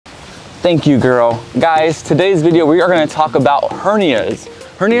Thank you, girl. Guys, today's video, we are gonna talk about hernias.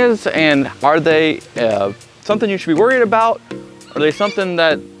 Hernias, and are they something you should be worried about? Are they something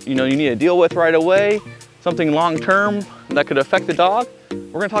that you need to deal with right away? Something long-term that could affect the dog?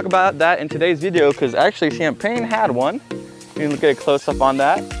 We're gonna talk about that in today's video because actually Champagne had one. You can get a close-up on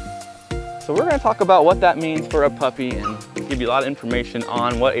that. So we're gonna talk about what that means for a puppy and give you a lot of information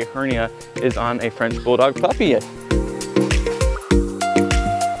on what a hernia is on a French Bulldog puppy.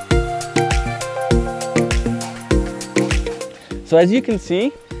 So as you can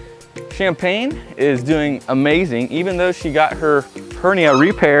see, Champagne is doing amazing, even though she got her hernia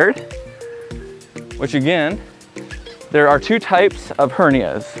repaired, which again, there are two types of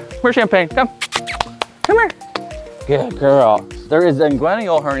hernias. Where's Champagne? Come here. Good girl. There is the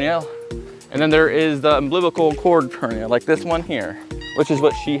inguinal hernia, and then there is the umbilical cord hernia, like this one here, which is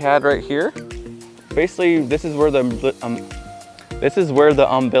what she had right here. Basically, this is where the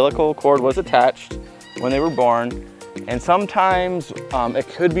umbilical cord was attached when they were born. And sometimes it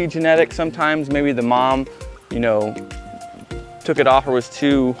could be genetic. Sometimes maybe the mom, took it off or was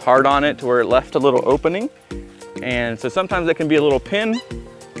too hard on it to where it left a little opening. And so sometimes it can be a little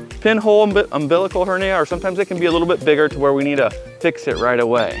pinhole umbilical hernia, or sometimes it can be a little bit bigger to where we need to fix it right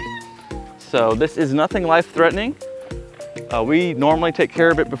away. So this is nothing life-threatening. We normally take care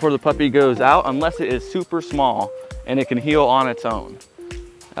of it before the puppy goes out, unless it is super small and it can heal on its own.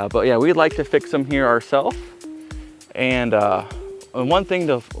 But yeah, we'd like to fix them here ourselves. And one thing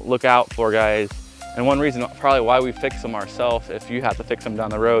to look out for, guys, and one reason probably why we fix them ourselves if you have to fix them down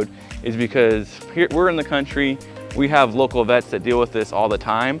the road, is because here we're in the country, we have local vets that deal with this all the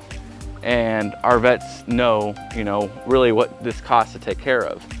time, and our vets know, really what this costs to take care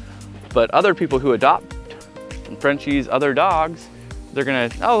of. But other people who adopt Frenchies, other dogs, they're gonna,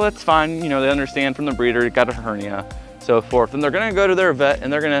 oh, that's fine, they understand from the breeder, it got a hernia, so forth, and they're gonna go to their vet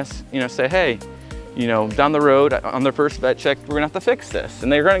and they're gonna, say, hey, down the road on their first vet check, we're gonna have to fix this,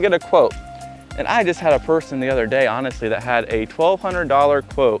 and they're gonna get a quote. And I just had a person the other day, honestly, that had a $1,200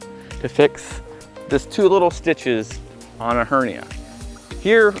 quote to fix this 2 little stitches on a hernia.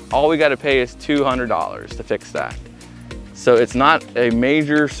 Here, all we gotta pay is $200 to fix that. So it's not a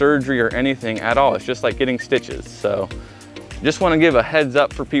major surgery or anything at all. It's just like getting stitches. So just wanna give a heads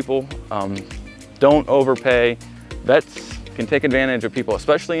up for people. Don't overpay. Vets can take advantage of people,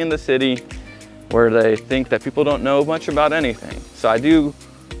 especially in the city, where they think that people don't know much about anything. So I do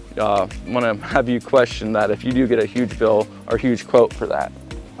want to have you question that if you do get a huge bill or huge quote for that.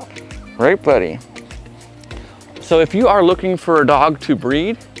 Right, buddy? So if you are looking for a dog to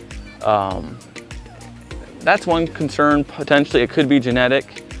breed, that's one concern. Potentially it could be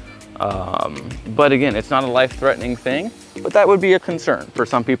genetic, but again, it's not a life-threatening thing, but that would be a concern for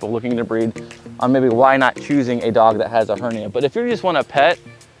some people looking to breed on maybe why not choosing a dog that has a hernia. But if you just want a pet,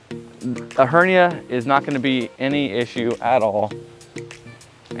 a hernia is not going to be any issue at all.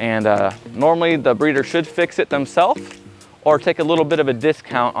 And normally the breeder should fix it themselves or take a little bit of a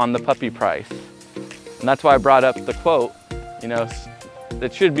discount on the puppy price. And that's why I brought up the quote.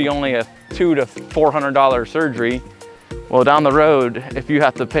 It should be only a $200 to $400 surgery. Well, down the road, if you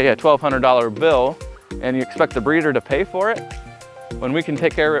have to pay a $1,200 bill and you expect the breeder to pay for it, when we can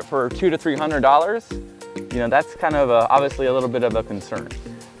take care of it for $200 to $300, that's kind of obviously a little bit of a concern.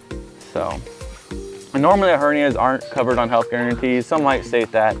 So, and normally hernias aren't covered on health guarantees. Some might state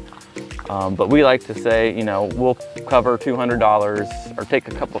that, but we like to say, we'll cover $200 or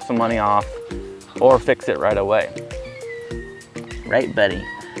take some money off or fix it right away. Right, buddy?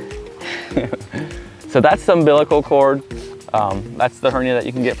 So that's the umbilical cord. That's the hernia that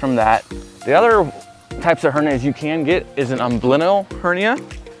you can get from that. The other types of hernias you can get is an umbilical hernia.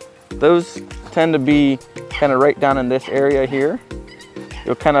 Those tend to be kind of right down in this area here.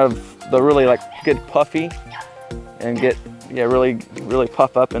 They'll really get puffy and get, really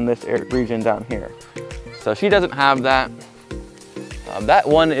puff up in this region down here. So she doesn't have that. That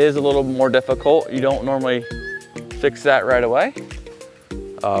one is a little more difficult. You don't normally fix that right away.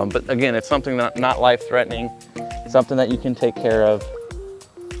 But again, it's something that not life-threatening, something that you can take care of.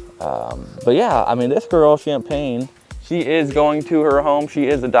 But yeah, I mean, this girl, Champagne, she is going to her home. She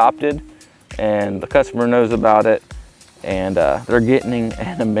is adopted, and the customer knows about it. And they're getting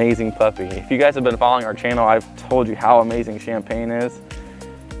an amazing puppy. If you guys have been following our channel, I've told you how amazing Champagne is.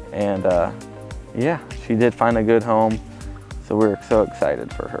 And yeah, she did find a good home. So we're so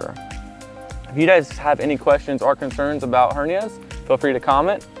excited for her. If you guys have any questions or concerns about hernias, feel free to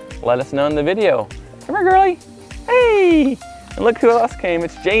comment. Let us know in the video. Come here, girlie. Hey! And look who else came.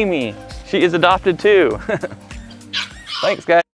 It's Jamie. She is adopted too. Thanks, guys.